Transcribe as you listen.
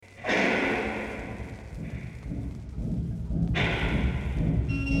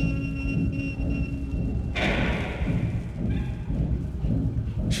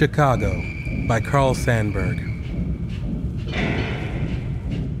Chicago by Carl Sandburg.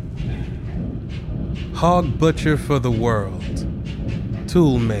 Hog butcher for the world,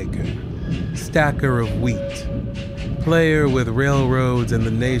 tool maker, stacker of wheat, player with railroads and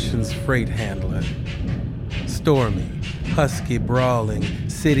the nation's freight handler. Stormy, husky, brawling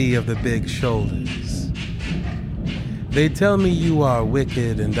city of the big shoulders. They tell me you are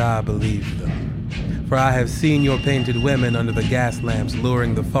wicked, and I believe them. For I have seen your painted women under the gas lamps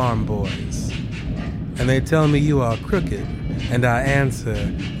luring the farm boys. And they tell me you are crooked, and I answer,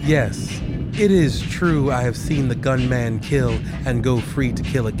 yes, it is true I have seen the gunman kill and go free to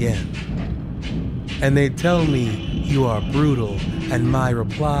kill again. And they tell me you are brutal, and my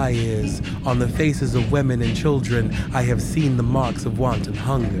reply is, on the faces of women and children I have seen the marks of wanton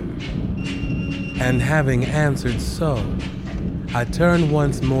hunger. And having answered so, I turn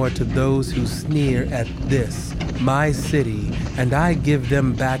once more to those who sneer at this, my city, and I give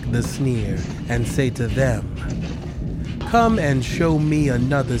them back the sneer and say to them, come and show me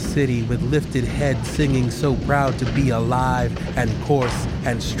another city with lifted head singing so proud to be alive and coarse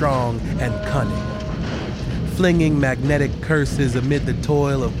and strong and cunning. Flinging magnetic curses amid the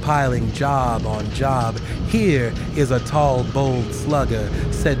toil of piling job on job, here is a tall, bold slugger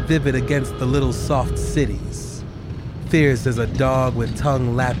set vivid against the little soft cities. Fierce as a dog with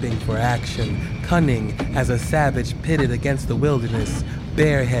tongue lapping for action, cunning as a savage pitted against the wilderness,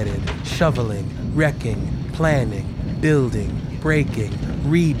 bareheaded, shoveling, wrecking, planning, building, breaking,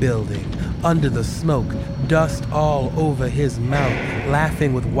 rebuilding, under the smoke, dust all over his mouth,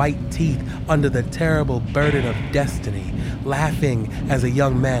 laughing with white teeth under the terrible burden of destiny, laughing as a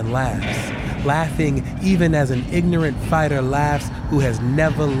young man laughs, laughing even as an ignorant fighter laughs who has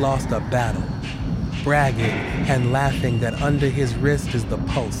never lost a battle, bragging and laughing that under his wrist is the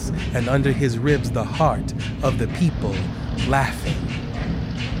pulse and under his ribs the heart of the people, laughing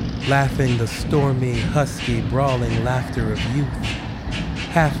the stormy, husky, brawling laughter of youth,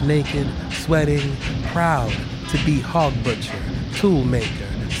 half naked, sweating, proud to be hog butcher, tool maker,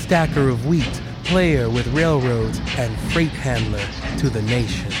 stacker of wheat, player with railroads and freight handler to the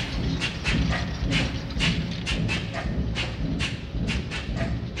nation.